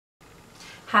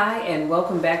Hi and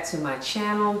welcome back to my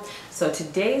channel. So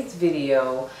today's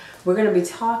video we're going to be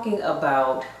talking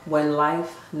about when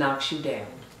life knocks you down.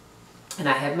 And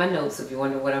I have my notes. If you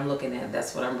wonder what I'm looking at,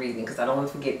 that's what I'm reading because I don't want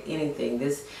to forget anything.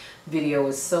 This video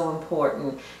is so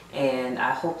important and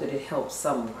I hope that it helps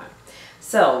someone.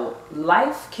 So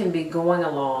life can be going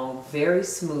along very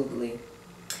smoothly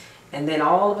and then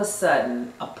all of a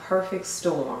sudden a perfect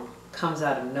storm comes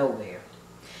out of nowhere.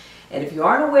 And if you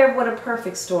aren't aware of what a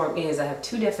perfect storm is, I have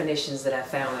two definitions that I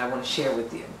found that I want to share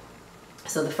with you.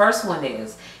 So the first one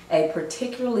is a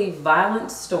particularly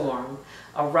violent storm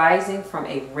arising from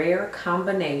a rare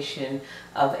combination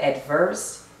of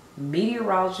adverse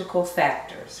meteorological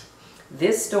factors.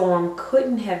 This storm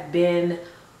couldn't have been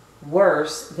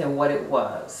worse than what it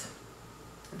was.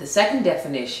 The second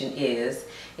definition is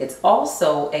it's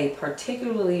also a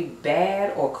particularly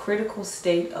bad or critical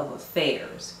state of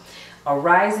affairs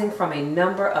arising from a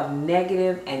number of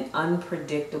negative and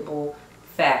unpredictable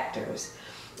factors.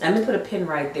 Let me put a pin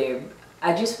right there.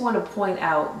 I just want to point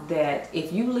out that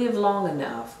if you live long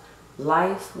enough,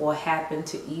 life will happen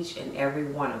to each and every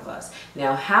one of us.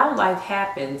 Now, how life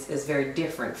happens is very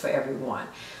different for everyone.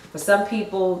 For some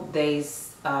people, they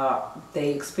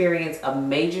experience a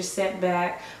major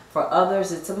setback. For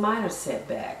others, it's a minor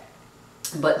setback.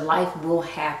 But life will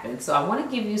happen. So I want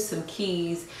to give you some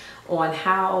keys on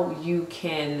how you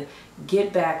can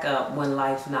get back up when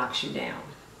life knocks you down.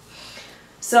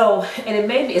 So, and it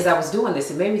made me, as I was doing this,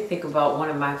 it made me think about one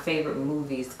of my favorite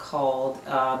movies called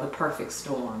The Perfect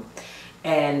Storm.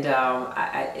 And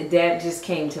that just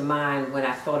came to mind when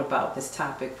I thought about this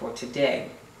topic for today.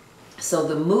 So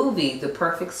the movie The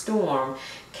Perfect Storm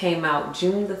came out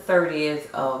June the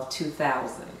 30th of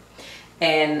 2000.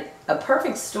 And a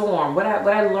perfect storm, what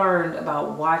I learned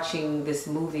about watching this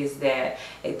movie is that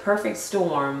a perfect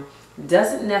storm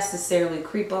doesn't necessarily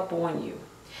creep up on you.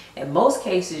 In most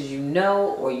cases, you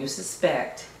know or you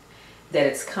suspect that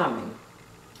it's coming.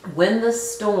 When the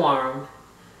storm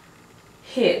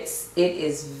hits, it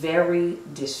is very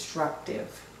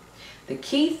destructive. The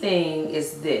key thing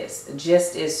is this: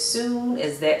 just as soon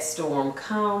as that storm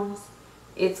comes,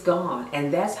 it's gone.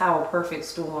 And that's how a perfect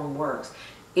storm works.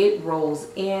 It rolls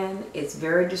in, it's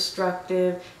very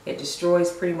destructive, it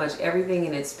destroys pretty much everything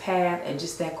in its path, and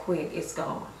just that quick, it's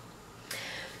gone.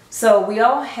 So we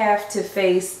all have to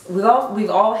face, we've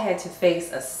all had to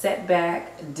face a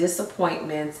setback,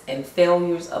 disappointments, and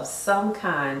failures of some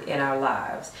kind in our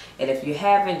lives. And if you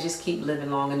haven't, just keep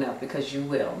living long enough, because you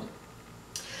will.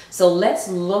 So let's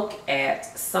look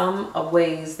at some of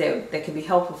ways that can be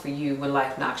helpful for you when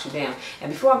life knocks you down.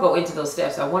 And before I go into those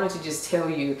steps, I wanted to just tell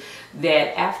you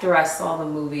that after I saw the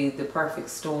movie The Perfect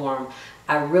Storm,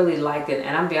 I really liked it.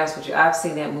 And I'm be honest with you, I've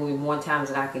seen that movie more times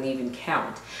than I can even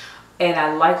count. And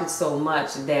I liked it so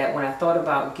much that when I thought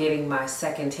about getting my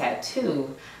second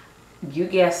tattoo, you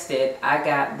guessed it, I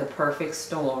got The Perfect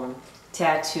Storm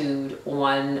tattooed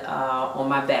on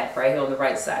my back, right here on the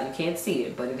right side. You can't see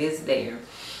it, but it is there.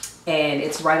 And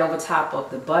it's right over top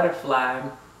of the butterfly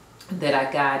that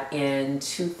I got in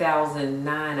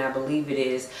 2009, I believe it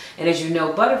is. And as you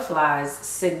know, butterflies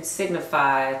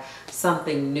signify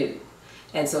something new.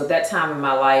 And so at that time in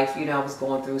my life, you know, I was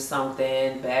going through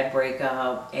something, bad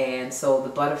breakup. And so the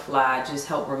butterfly just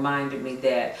helped reminded me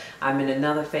that I'm in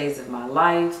another phase of my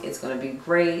life. It's going to be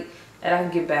great. And I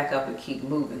can get back up and keep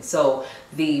moving. So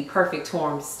the perfect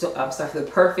storm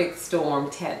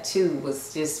tattoo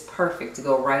was just perfect to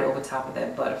go right over top of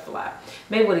that butterfly.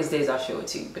 Maybe one of these days I'll show it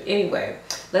to you. But anyway,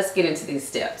 let's get into these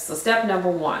steps. So step number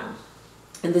one,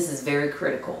 and this is very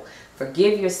critical: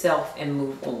 forgive yourself and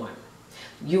move on.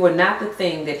 You are not the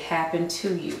thing that happened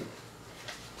to you.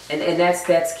 And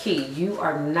that's key. You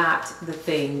are not the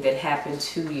thing that happened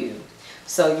to you.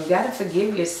 So you got to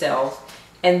forgive yourself.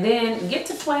 And then get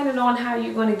to planning on how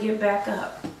you're going to get back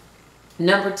up.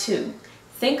 Number two,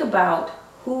 think about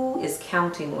who is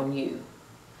counting on you.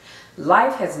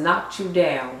 Life has knocked you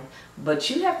down, but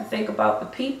you have to think about the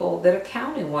people that are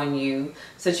counting on you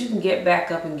so that you can get back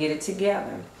up and get it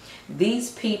together.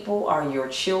 These people are your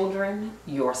children,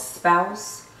 your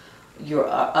spouse, your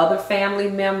other family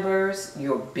members,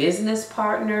 your business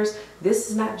partners.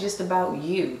 This is not just about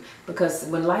you, because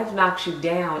when life knocks you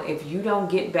down, if you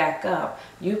don't get back up,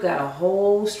 you've got a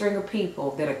whole string of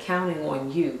people that are counting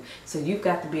on you. So you've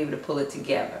got to be able to pull it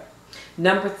together.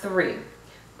 Number three,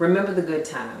 remember the good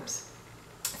times.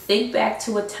 Think back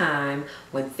to a time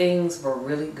when things were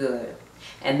really good,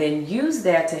 and then use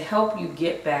that to help you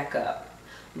get back up.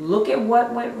 Look at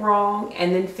what went wrong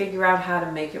and then figure out how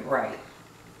to make it right.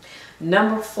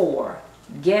 Number four,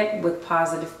 Get with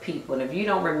positive people. And if you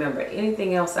don't remember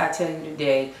anything else I tell you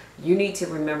today, you need to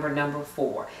remember number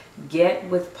 4. Get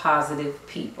with positive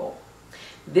people.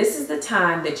 This is the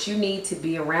time that you need to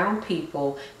be around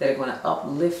people that are going to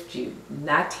uplift you,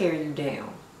 not tear you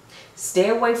down. Stay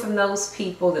away from those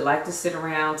people that like to sit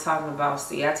around talking about,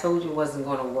 see, I told you it wasn't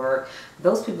going to work.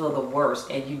 Those people are the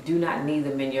worst, and you do not need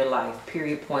them in your life,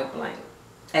 period, point blank.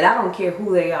 And I don't care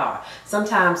who they are.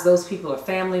 Sometimes those people are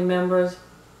family members.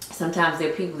 Sometimes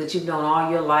they're people that you've known all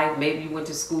your life. Maybe you went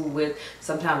to school with.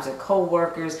 Sometimes they're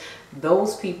co-workers.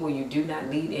 Those people you do not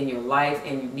need in your life,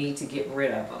 and you need to get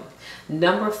rid of them.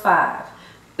 Number 5,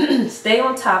 stay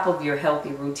on top of your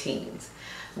healthy routines.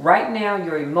 Right now,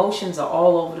 your emotions are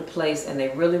all over the place, and they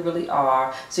really, really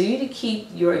are. So you need to keep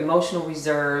your emotional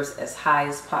reserves as high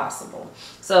as possible.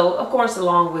 So, of course,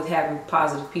 along with having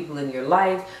positive people in your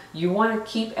life, you want to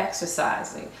keep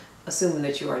exercising, assuming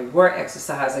that you already were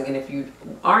exercising. And if you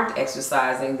aren't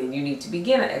exercising, then you need to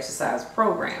begin an exercise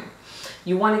program.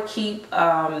 You want to keep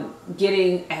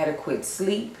getting adequate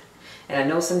sleep. And I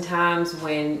know sometimes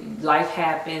when life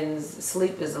happens,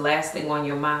 sleep is the last thing on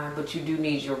your mind, but you do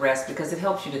need your rest because it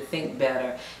helps you to think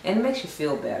better and it makes you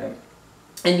feel better.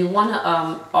 And you want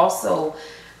to also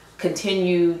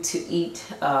continue to eat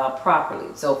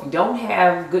properly. So if you don't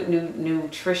have good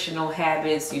nutritional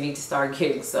habits, you need to start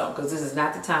getting some, because this is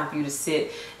not the time for you to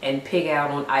sit and pig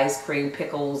out on ice cream,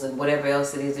 pickles, and whatever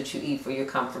else it is that you eat for your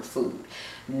comfort food.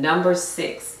 Number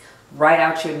 6, write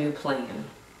out your new plan.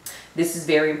 This is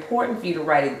very important for you to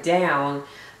write it down,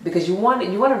 because you want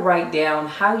to write down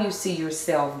how you see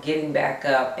yourself getting back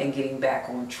up and getting back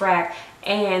on track.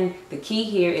 And the key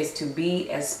here is to be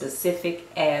as specific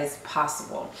as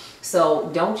possible.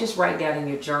 So don't just write down in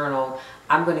your journal,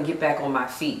 I'm going to get back on my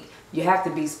feet. You have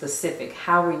to be specific.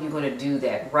 How are you going to do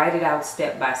that? Write it out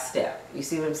step by step. You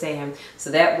see what I'm saying?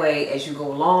 So that way, as you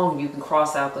go along, you can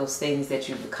cross out those things that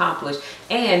you've accomplished.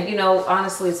 And, you know,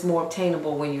 honestly, it's more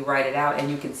obtainable when you write it out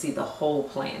and you can see the whole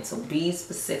plan. So be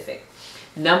specific.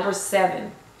 Number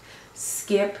 7,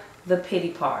 skip the pity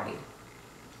party.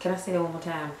 Can I say that one more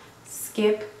time?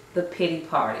 Skip the pity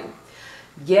party.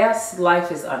 Yes,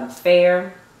 life is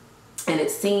unfair, and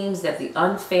it seems that the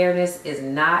unfairness is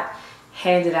not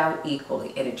handed out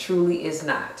equally, and it truly is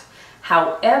not.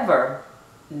 However,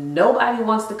 nobody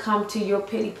wants to come to your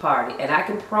pity party, and I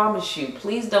can promise you,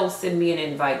 please don't send me an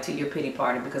invite to your pity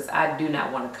party, because I do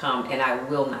not want to come, and I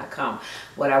will not come.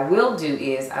 What I will do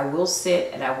is I will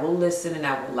sit and I will listen, and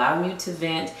I will allow you to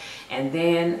vent, and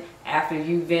then after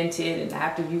you vented and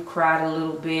after you cried a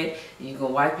little bit, you're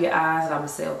going to wipe your eyes, and I'm going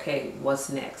to say, okay, what's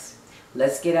next?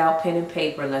 Let's get out pen and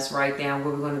paper and let's write down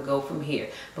where we're going to go from here,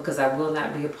 because I will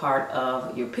not be a part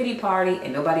of your pity party,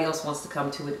 and nobody else wants to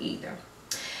come to it either.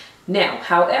 Now,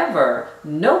 however,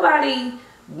 nobody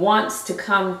wants to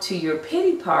come to your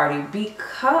pity party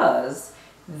because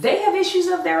they have issues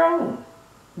of their own.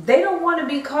 They don't want to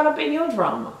be caught up in your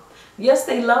drama. Yes,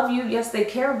 they love you. Yes, they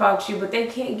care about you, but they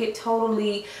can't get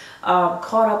totally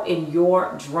caught up in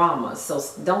your drama. So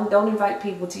don't invite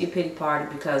people to your pity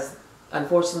party, because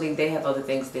unfortunately they have other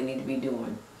things they need to be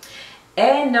doing.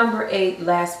 And number 8,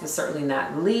 last but certainly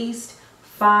not least,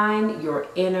 find your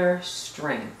inner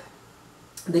strength.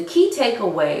 The key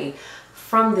takeaway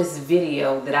from this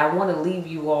video that I want to leave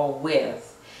you all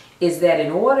with is that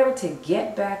in order to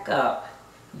get back up,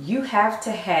 you have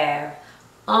to have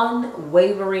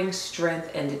unwavering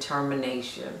strength and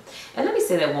determination. And let me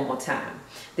say that one more time.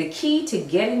 The key to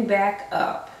getting back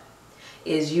up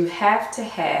is you have to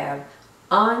have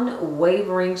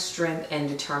unwavering strength and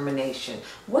determination.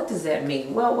 What does that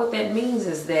mean? Well, what that means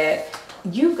is that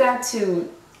you've got to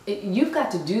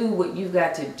do what you've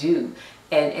got to do.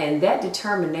 And that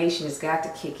determination has got to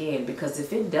kick in, because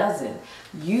if it doesn't,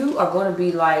 you are going to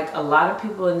be like a lot of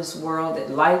people in this world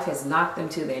that life has knocked them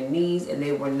to their knees and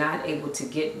they were not able to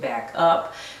get back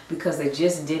up because they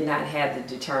just did not have the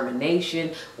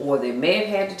determination, or they may have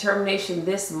had determination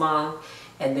this month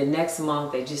and the next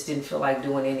month they just didn't feel like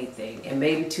doing anything. And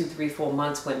maybe 2, 3, 4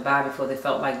 months went by before they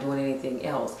felt like doing anything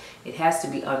else. It has to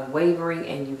be unwavering,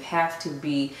 and you have to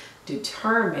be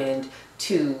determined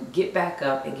to get back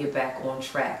up and get back on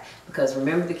track. Because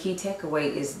remember, the key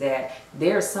takeaway is that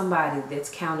there's somebody that's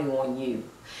counting on you.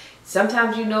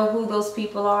 Sometimes you know who those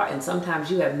people are, and sometimes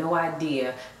you have no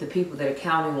idea the people that are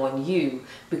counting on you,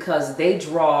 because they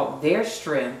draw their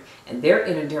strength and their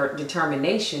inner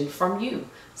determination from you.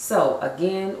 So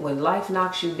again, when life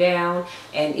knocks you down,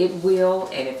 and it will,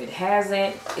 and if it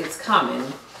hasn't, it's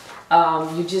coming.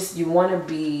 You want to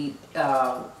be,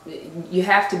 you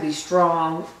have to be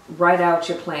strong, write out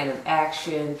your plan of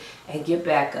action, and get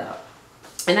back up.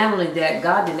 And not only that,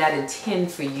 God did not intend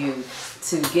for you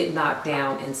to get knocked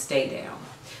down and stay down.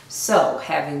 So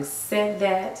having said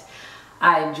that,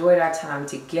 I enjoyed our time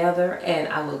together, and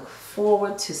I look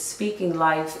forward to speaking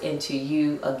life into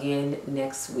you again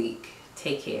next week.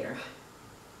 Take care.